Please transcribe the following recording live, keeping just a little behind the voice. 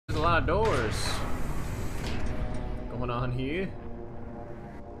doors. Going on here?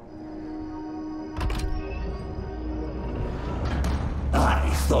 I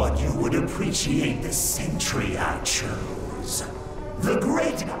thought you would appreciate the sentry I chose. The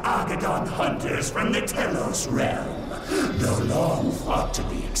great Agaddon hunters from the Telos realm, though long thought to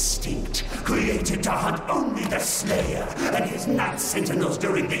be extinct, created to hunt only the Slayer and his Night Sentinels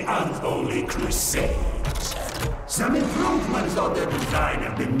during the Unholy Crusades. Some improvements on their design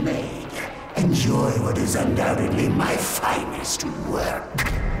have been made. Enjoy what is undoubtedly my finest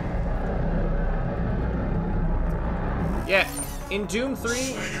work. Yeah, in Doom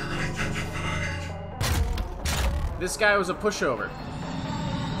 3, this guy was a pushover.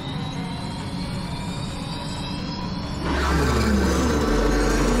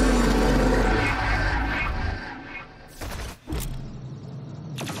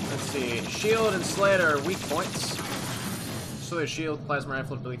 Let's see, shield and sled are weak points. So their shield, plasma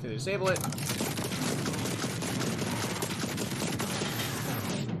rifle, ability to disable it.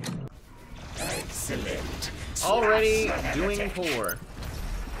 Excellent. Already doing poor.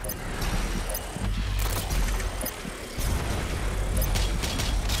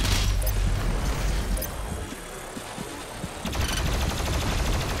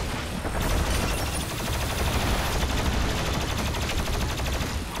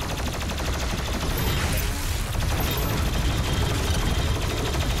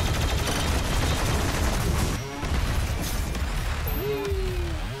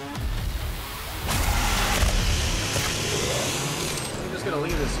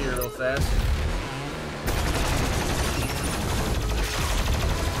 Fast.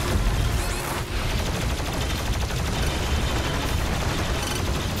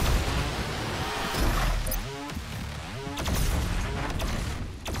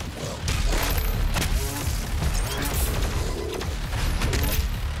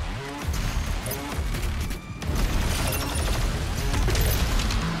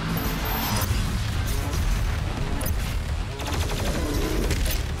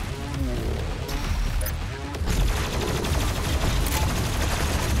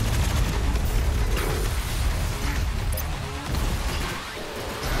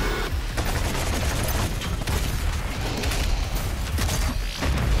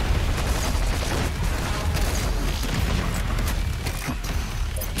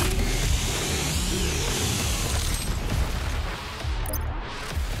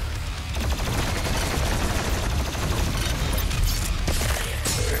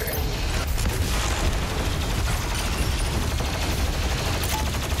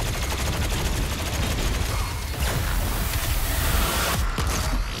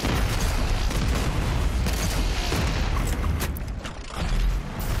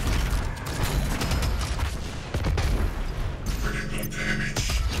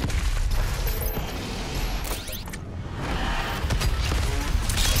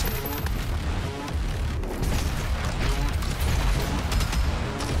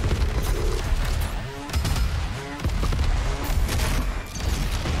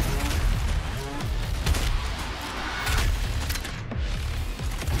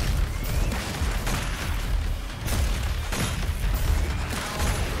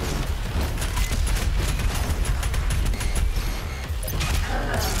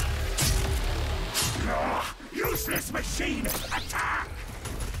 Useless machine! Attack!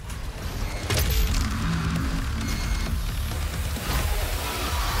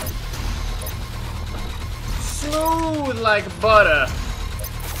 Smooth like butter.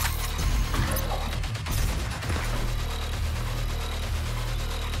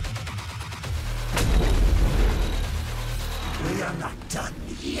 We are not done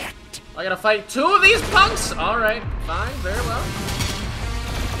yet. I gotta fight 2 of these punks? Alright, fine, very well.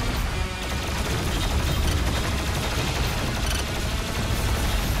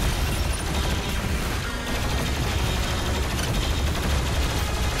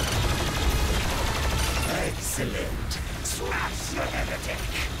 Excellent. Smash the heretic.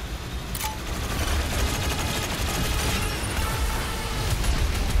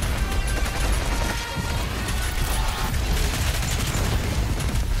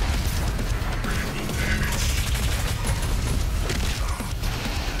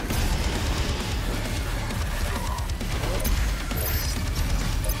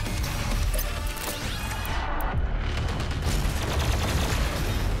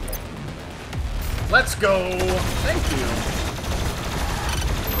 Let's go. Thank you.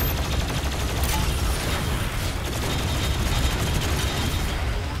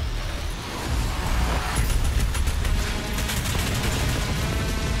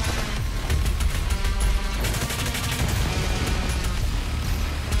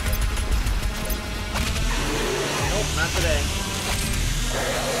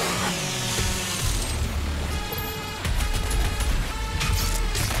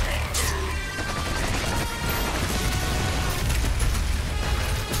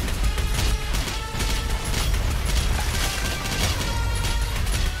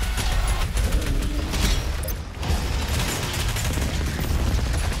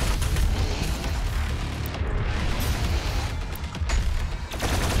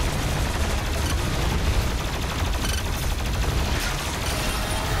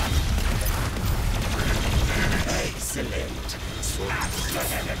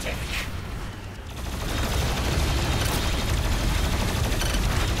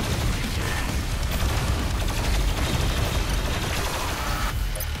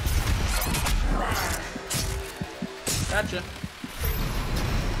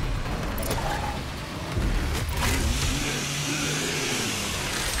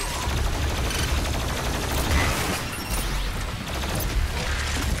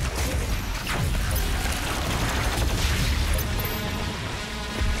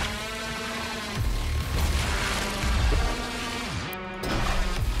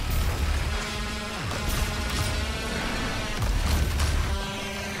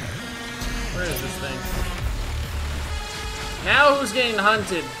 this thing. Now who's getting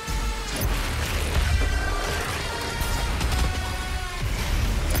hunted?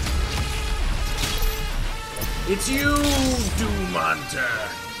 It's you, Doom Hunter!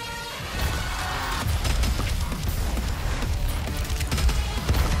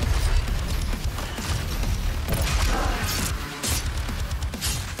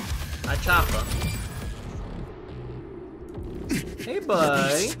 Hi, Chopper. Hey,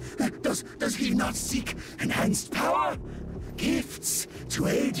 buddy. Does he not seek enhanced power? Gifts to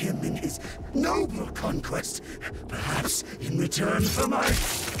aid him in his noble conquest. Perhaps in return for my...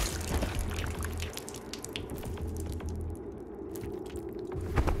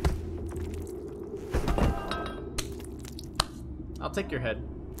 I'll take your head.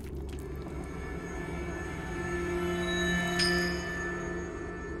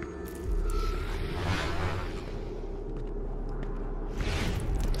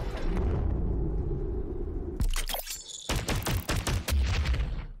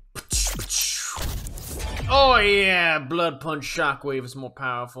 Oh yeah, Blood Punch Shockwave is more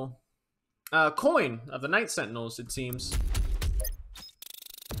powerful. Coin of the Night Sentinels, it seems.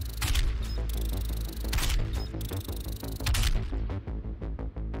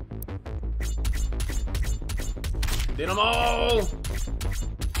 Did them all!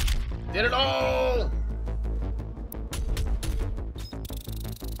 Did it all!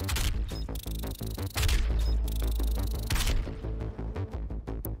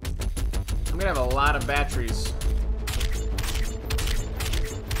 I'm gonna have a lot of batteries.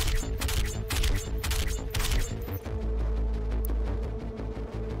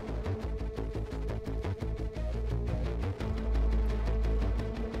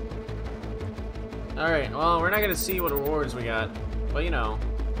 Alright, well, we're not gonna see what rewards we got. But, you know,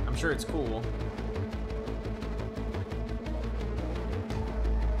 I'm sure it's cool.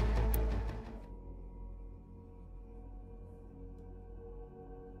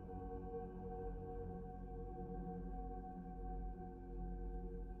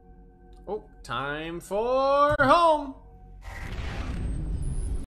 Oh, time for home!